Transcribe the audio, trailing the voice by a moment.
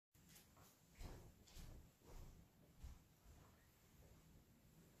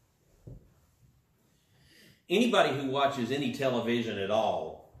Anybody who watches any television at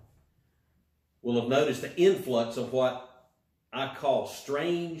all will have noticed the influx of what I call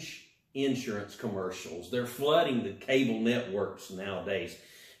strange insurance commercials. They're flooding the cable networks nowadays,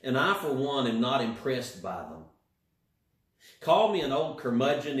 and I, for one, am not impressed by them. Call me an old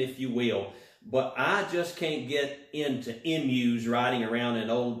curmudgeon, if you will, but I just can't get into emus riding around in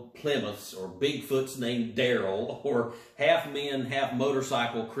old Plymouths, or Bigfoots named Daryl, or half men, half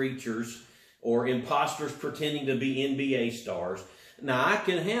motorcycle creatures, or imposters pretending to be NBA stars. Now, I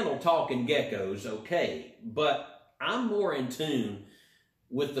can handle talking geckos, okay, but I'm more in tune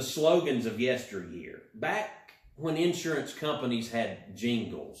with the slogans of yesteryear, back when insurance companies had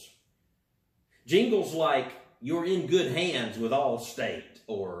jingles. Jingles like, "You're in good hands with Allstate,"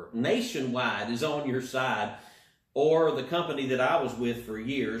 or "Nationwide is on your side," or the company that I was with for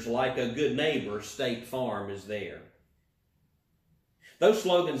years, "Like a good neighbor, State Farm is there." Those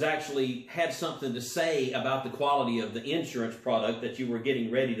slogans actually had something to say about the quality of the insurance product that you were getting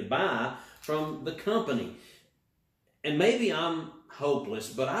ready to buy from the company. And maybe I'm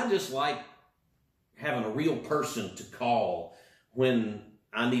hopeless, but I just like having a real person to call when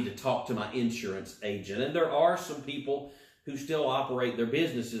I need to talk to my insurance agent. And there are some people who still operate their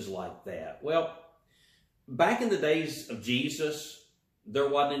businesses like that. Well, back in the days of Jesus, there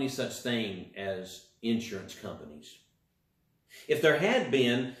wasn't any such thing as insurance companies. If there had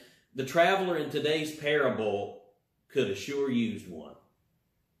been, the traveler in today's parable could have sure used one.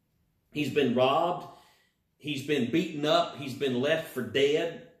 He's been robbed, he's been beaten up, he's been left for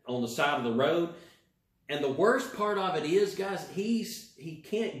dead on the side of the road. And the worst part of it is, guys, he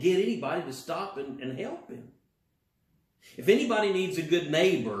can't get anybody to stop and help him. If anybody needs a good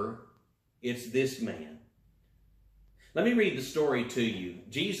neighbor, it's this man. Let me read the story to you.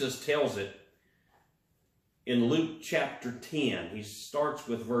 Jesus tells it in Luke chapter 10. He starts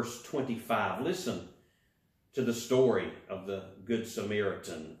with verse 25. Listen to the story of the Good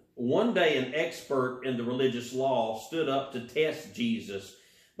Samaritan. One day, an expert in the religious law stood up to test Jesus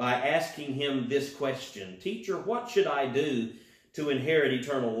by asking him this question: "Teacher, what should I do to inherit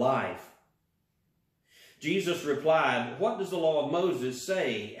eternal life?" Jesus replied, "What does the law of Moses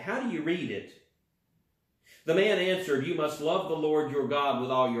say? How do you read it?" The man answered, "You must love the Lord your God with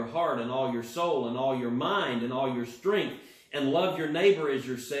all your heart and all your soul and all your mind and all your strength, and love your neighbor as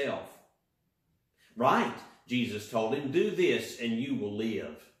yourself." "Right," Jesus told him, "do this and you will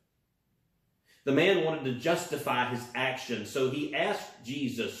live." The man wanted to justify his action, so he asked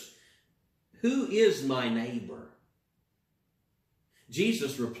Jesus, "Who is my neighbor?"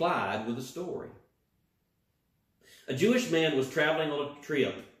 Jesus replied with a story. A Jewish man was traveling on a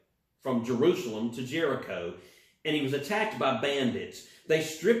trip from Jerusalem to Jericho, and he was attacked by bandits. They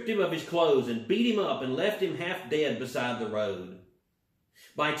stripped him of his clothes and beat him up and left him half dead beside the road.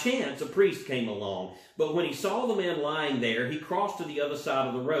 By chance, a priest came along, but when he saw the man lying there, he crossed to the other side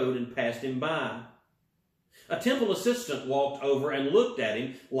of the road and passed him by. A temple assistant walked over and looked at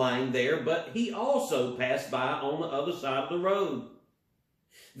him lying there, but he also passed by on the other side of the road.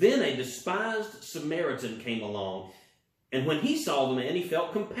 Then a despised Samaritan came along, and when he saw the man, he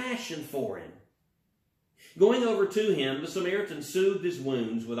felt compassion for him. Going over to him, the Samaritan soothed his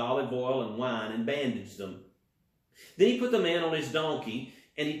wounds with olive oil and wine and bandaged them. Then he put the man on his donkey,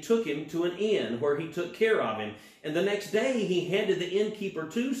 and he took him to an inn where he took care of him. And the next day he handed the innkeeper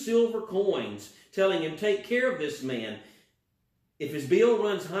 2 silver coins, telling him, "Take care of this man. If his bill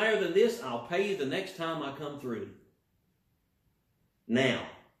runs higher than this, I'll pay you the next time I come through." Now,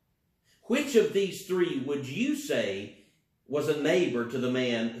 which of these 3 would you say was a neighbor to the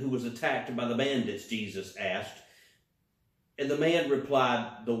man who was attacked by the bandits? Jesus asked. And the man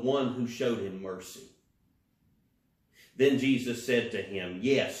replied, "The one who showed him mercy." Then Jesus said to him,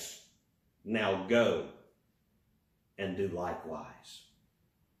 "Yes, now go and do likewise."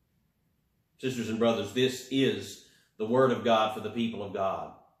 Sisters and brothers, this is the word of God for the people of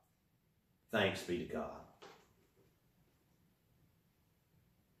God. Thanks be to God.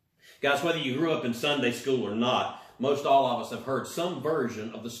 Guys, whether you grew up in Sunday school or not, most all of us have heard some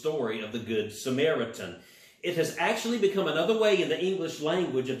version of the story of the Good Samaritan. It has actually become another way in the English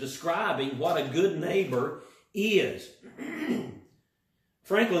language of describing what a good neighbor is.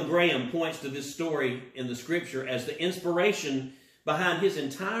 Franklin Graham points to this story in the scripture as the inspiration behind his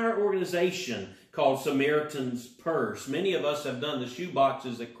entire organization called Samaritan's Purse. Many of us have done the shoe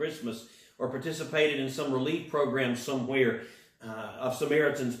boxes at Christmas or participated in some relief program somewhere of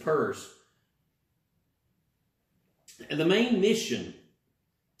Samaritan's Purse. And the main mission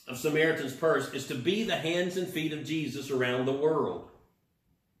of Samaritan's Purse is to be the hands and feet of Jesus around the world,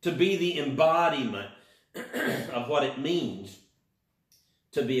 to be the embodiment of what it means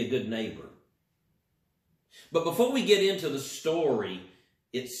to be a good neighbor. But before we get into the story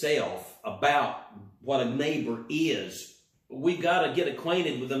itself about what a neighbor is, we've got to get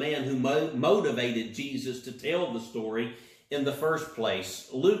acquainted with the man who motivated Jesus to tell the story in the first place.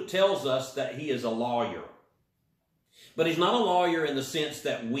 Luke tells us that he is a lawyer. But he's not a lawyer in the sense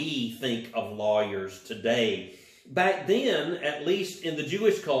that we think of lawyers today. Back then, at least in the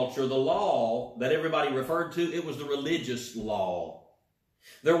Jewish culture, the law that everybody referred to, it was the religious law.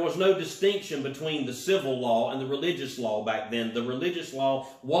 There was no distinction between the civil law and the religious law back then. The religious law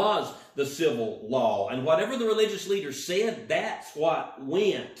was the civil law. And whatever the religious leaders said, that's what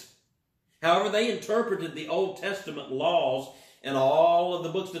went. However, they interpreted the Old Testament laws and all of the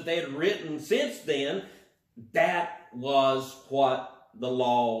books that they had written since then, that was what the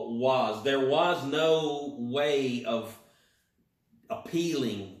law was. There was no way of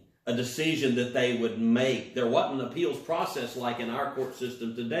appealing a decision that they would make. There wasn't an appeals process like in our court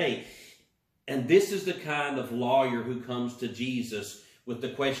system today. And this is the kind of lawyer who comes to Jesus with the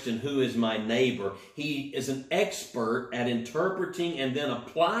question, who is my neighbor? He is an expert at interpreting and then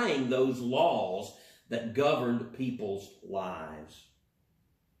applying those laws that governed people's lives.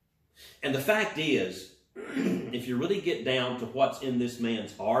 And the fact is, if you really get down to what's in this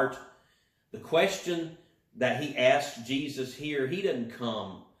man's heart, the question that he asked Jesus here, he didn't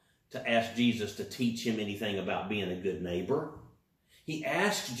come to ask Jesus to teach him anything about being a good neighbor. He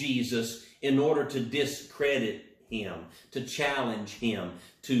asked Jesus in order to discredit him, to challenge him,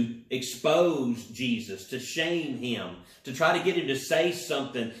 to expose Jesus, to shame him, to try to get him to say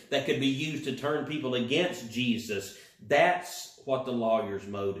something that could be used to turn people against Jesus. That's what the lawyer's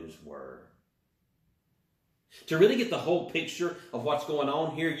motives were. To really get the whole picture of what's going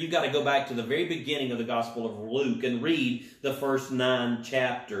on here, you've got to go back to the very beginning of the Gospel of Luke and read the first 9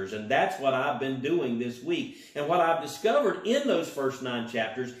 chapters. And that's what I've been doing this week. And what I've discovered in those first 9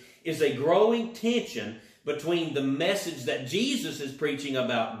 chapters is a growing tension between the message that Jesus is preaching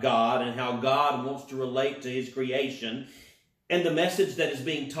about God and how God wants to relate to his creation and the message that is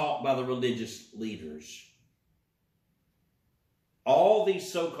being taught by the religious leaders. All these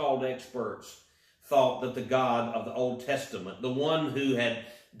so-called experts thought that the God of the Old Testament, the one who had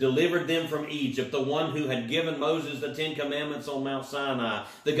delivered them from Egypt, the one who had given Moses the 10 Commandments on Mount Sinai,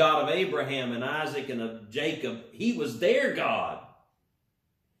 the God of Abraham and Isaac and of Jacob, he was their God.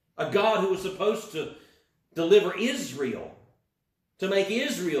 A God who was supposed to deliver Israel, to make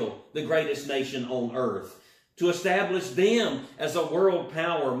Israel the greatest nation on earth, to establish them as a world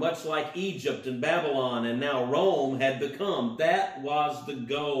power, much like Egypt and Babylon and now Rome had become. That was the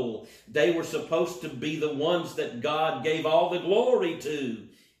goal. They were supposed to be the ones that God gave all the glory to.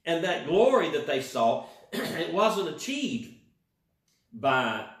 And that glory that they saw, it wasn't achieved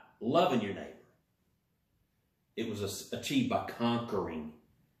by loving your neighbor. It was achieved by conquering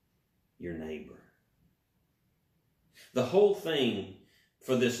your neighbor. The whole thing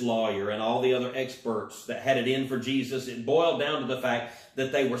for this lawyer and all the other experts that had it in for Jesus, it boiled down to the fact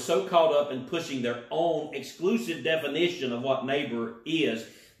that they were so caught up in pushing their own exclusive definition of what neighbor is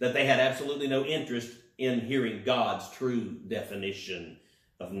that they had absolutely no interest in hearing God's true definition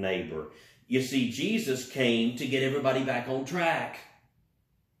of neighbor. You see, Jesus came to get everybody back on track.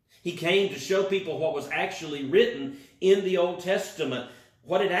 He came to show people what was actually written in the Old Testament,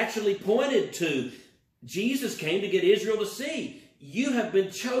 what it actually pointed to. Jesus came to get Israel to see, you have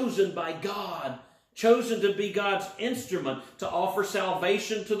been chosen by God, chosen to be God's instrument to offer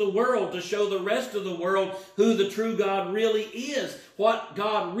salvation to the world, to show the rest of the world who the true God really is, what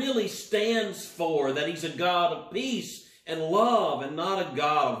God really stands for, that he's a God of peace and love and not a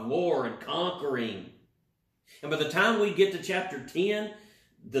God of war and conquering. And by the time we get to chapter 10,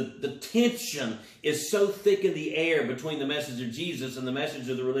 the tension is so thick in the air between the message of Jesus and the message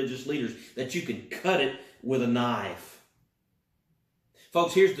of the religious leaders that you can cut it with a knife.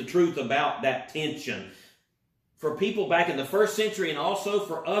 Folks, here's the truth about that tension. For people back in the first century and also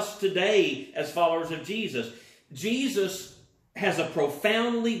for us today as followers of Jesus, Jesus has a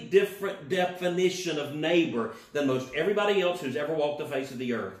profoundly different definition of neighbor than most everybody else who's ever walked the face of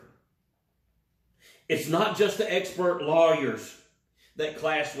the earth. It's not just the expert lawyers that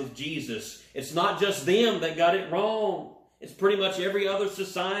clashed with Jesus. It's not just them that got it wrong. It's pretty much every other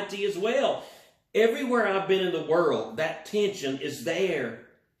society as well. Everywhere I've been in the world, that tension is there.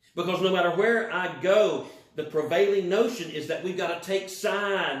 Because no matter where I go, the prevailing notion is that we've got to take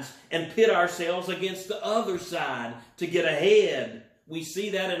sides and pit ourselves against the other side to get ahead. We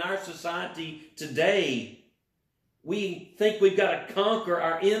see that in our society today. We think we've got to conquer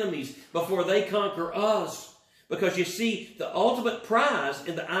our enemies before they conquer us. Because you see, the ultimate prize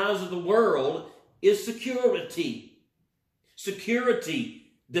in the eyes of the world is security.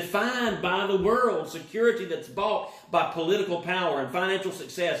 Security defined by the world, security that's bought by political power and financial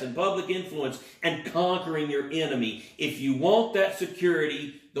success and public influence and conquering your enemy. If you want that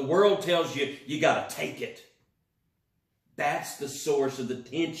security, the world tells you, you got to take it. That's the source of the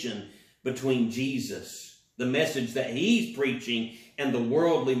tension between Jesus, the message that he's preaching, and the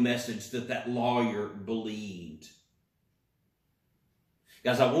worldly message that that lawyer believed.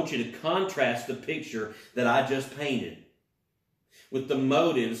 Guys, I want you to contrast the picture that I just painted with the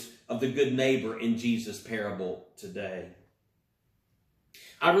motives of the good neighbor in Jesus' parable today.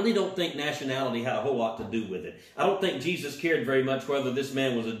 I really don't think nationality had a whole lot to do with it. I don't think Jesus cared very much whether this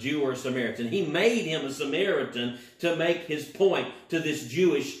man was a Jew or a Samaritan. He made him a Samaritan to make his point to this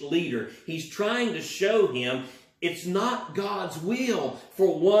Jewish leader. He's trying to show him it's not God's will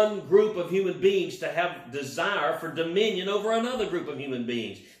for one group of human beings to have desire for dominion over another group of human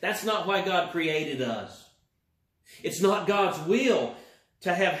beings. That's not why God created us. It's not God's will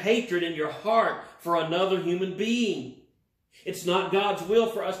to have hatred in your heart for another human being. It's not God's will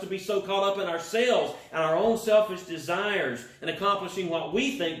for us to be so caught up in ourselves and our own selfish desires and accomplishing what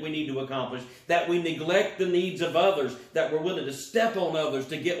we think we need to accomplish that we neglect the needs of others, that we're willing to step on others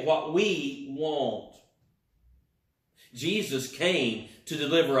to get what we want. Jesus came to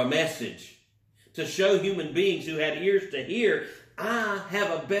deliver a message, to show human beings who had ears to hear, I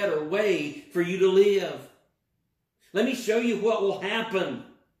have a better way for you to live. Let me show you what will happen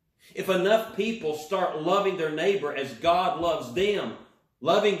if enough people start loving their neighbor as God loves them,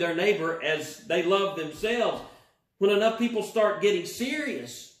 loving their neighbor as they love themselves. When enough people start getting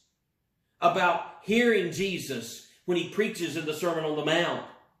serious about hearing Jesus when he preaches in the Sermon on the Mount,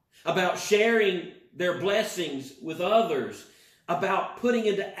 about sharing their blessings with others, about putting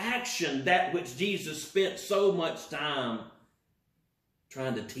into action that which Jesus spent so much time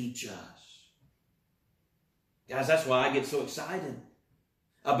trying to teach us. Guys, that's why I get so excited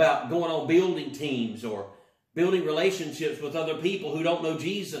about going on building teams or building relationships with other people who don't know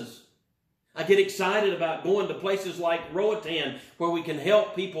Jesus. I get excited about going to places like Roatan where we can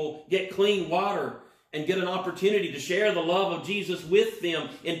help people get clean water and get an opportunity to share the love of Jesus with them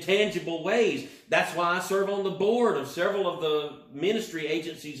in tangible ways. That's why I serve on the board of several of the ministry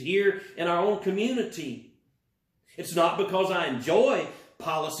agencies here in our own community. It's not because I enjoy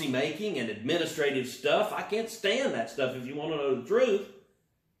policy making and administrative stuff. I can't stand that stuff if you want to know the truth.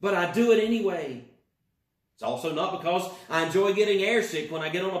 But I do it anyway. It's also not because I enjoy getting airsick when I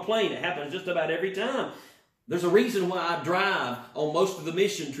get on a plane. It happens just about every time. There's a reason why I drive on most of the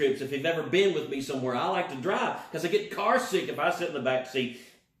mission trips. If you've ever been with me somewhere, I like to drive because I get car sick if I sit in the back seat.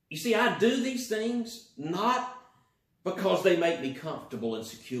 You see, I do these things not because they make me comfortable and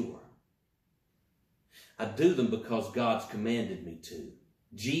secure. I do them because God's commanded me to.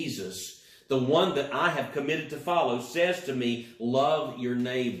 Jesus, the one that I have committed to follow, says to me, love your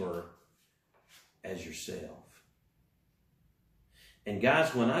neighbor as yourself. And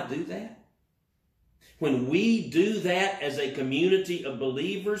guys, when I do that, when we do that as a community of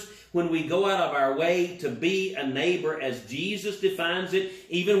believers, when we go out of our way to be a neighbor as Jesus defines it,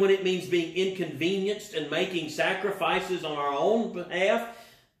 even when it means being inconvenienced and making sacrifices on our own behalf,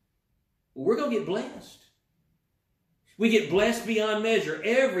 we're going to get blessed. We get blessed beyond measure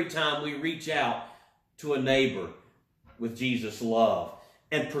every time we reach out to a neighbor with Jesus' love.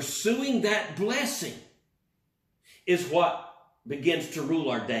 And pursuing that blessing is what begins to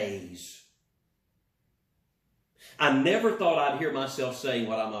rule our days. I never thought I'd hear myself saying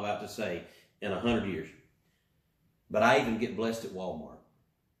what I'm about to say in 100 years. But I even get blessed at Walmart.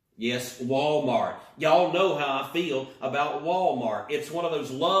 Yes, Walmart. Y'all know how I feel about Walmart. It's one of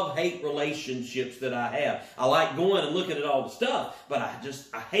those love-hate relationships that I have. I like going and looking at all the stuff, but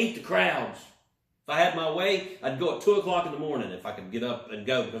I hate the crowds. If I had my way, I'd go at 2 o'clock in the morning if I could get up and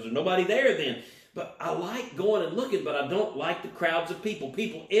go because there's nobody there then. But I like going and looking, but I don't like the crowds of people.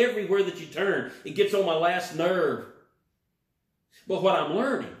 People everywhere that you turn. It gets on my last nerve. But what I'm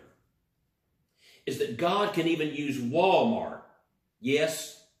learning is that God can even use Walmart.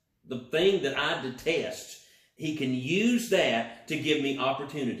 Yes, the thing that I detest, he can use that to give me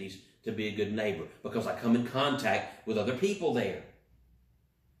opportunities to be a good neighbor because I come in contact with other people there.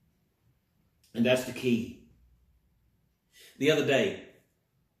 And that's the key. The other day,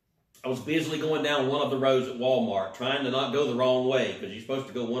 I was busily going down one of the roads at Walmart, trying to not go the wrong way because you're supposed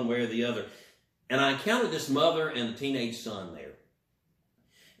to go one way or the other. And I encountered this mother and a teenage son there.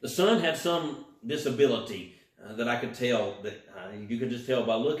 The son had some disability that I could tell, that you could just tell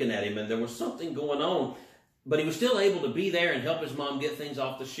by looking at him, and there was something going on. But he was still able to be there and help his mom get things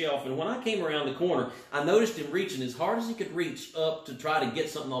off the shelf. And when I came around the corner, I noticed him reaching as hard as he could reach up to try to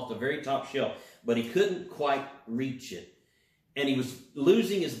get something off the very top shelf. But he couldn't quite reach it. and he was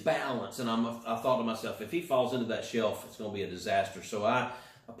losing his balance. And I thought to myself, if he falls into that shelf, it's going to be a disaster. So I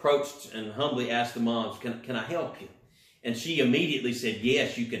approached and humbly asked the moms, can I help you? And she immediately said,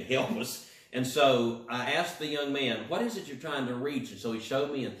 yes, you can help us. And so I asked the young man, what is it you're trying to reach? And so he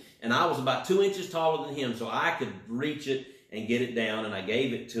showed me, and I was about 2 inches taller than him, so I could reach it and get it down, and I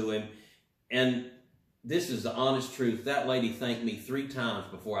gave it to him. And this is the honest truth. That lady thanked me 3 times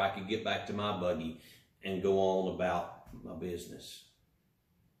before I could get back to my buggy and go on about my business.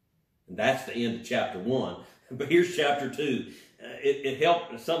 And that's the end of chapter 1. But here's chapter 2. It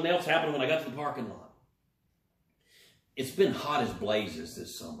helped. Something else happened when I got to the parking lot. It's been hot as blazes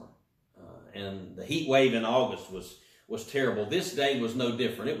this summer. And the heat wave in August was terrible. This day was no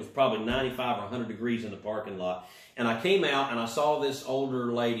different. It was probably 95 or 100 degrees in the parking lot. And I came out and I saw this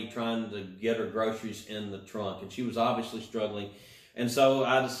older lady trying to get her groceries in the trunk. And she was obviously struggling. And so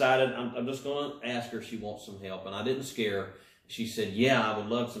I decided I'm just going to ask her if she wants some help. And I didn't scare her. She said, yeah, I would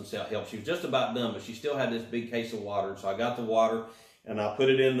love some help. She was just about done, but she still had this big case of water. So I got the water and I put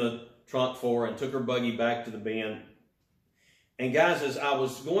it in the trunk for her and took her buggy back to the bin. And guys, as I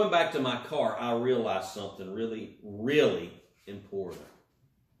was going back to my car, I realized something really, really important.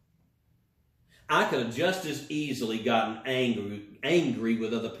 I could have just as easily gotten angry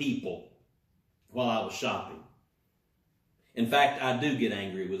with other people while I was shopping. In fact, I do get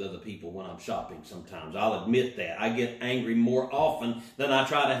angry with other people when I'm shopping sometimes. I'll admit that. I get angry more often than I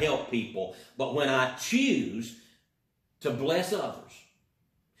try to help people. But when I choose to bless others,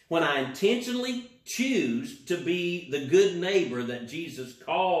 when I intentionally choose to be the good neighbor that Jesus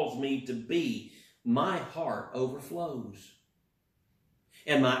calls me to be, my heart overflows.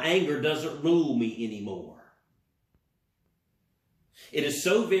 And my anger doesn't rule me anymore. It is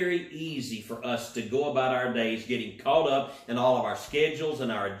so very easy for us to go about our days getting caught up in all of our schedules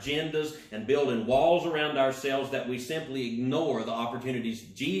and our agendas and building walls around ourselves that we simply ignore the opportunities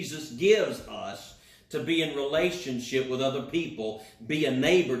Jesus gives us to be in relationship with other people, be a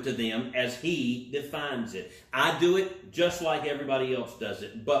neighbor to them as He defines it. I do it just like everybody else does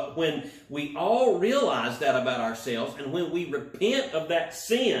it. But when we all realize that about ourselves, and when we repent of that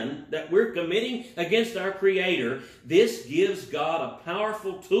sin that we're committing against our Creator, this gives God a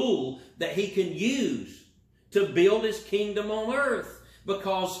powerful tool that He can use to build His kingdom on earth,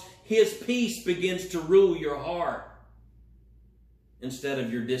 because His peace begins to rule your heart instead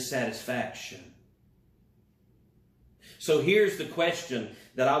of your dissatisfaction. So here's the question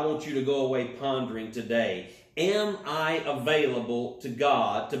that I want you to go away pondering today. Am I available to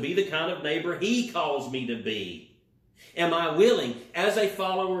God to be the kind of neighbor He calls me to be? Am I willing, as a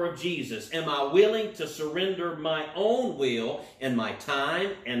follower of Jesus, am I willing to surrender my own will and my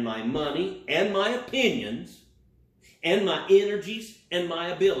time and my money and my opinions and my energies and my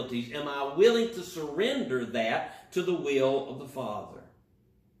abilities? Am I willing to surrender that to the will of the Father?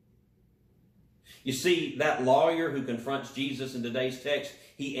 You see, that lawyer who confronts Jesus in today's text,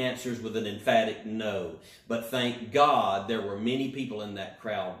 he answers with an emphatic no. But thank God there were many people in that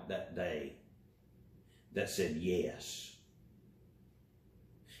crowd that day that said yes.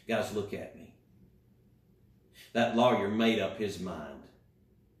 Guys, look at me. That lawyer made up his mind.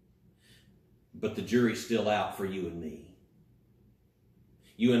 But the jury's still out for you and me.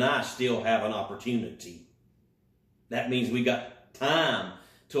 You and I still have an opportunity. That means we got time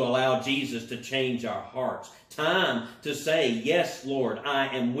to allow Jesus to change our hearts. Time to say, yes, Lord, I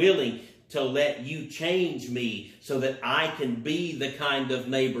am willing to let you change me so that I can be the kind of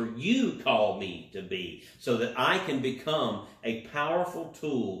neighbor you call me to be, so that I can become a powerful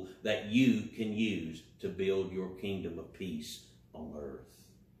tool that you can use to build your kingdom of peace on earth.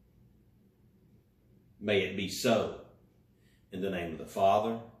 May it be so, in the name of the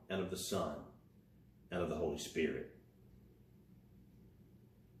Father, and of the Son, and of the Holy Spirit.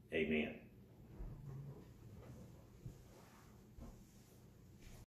 Amen.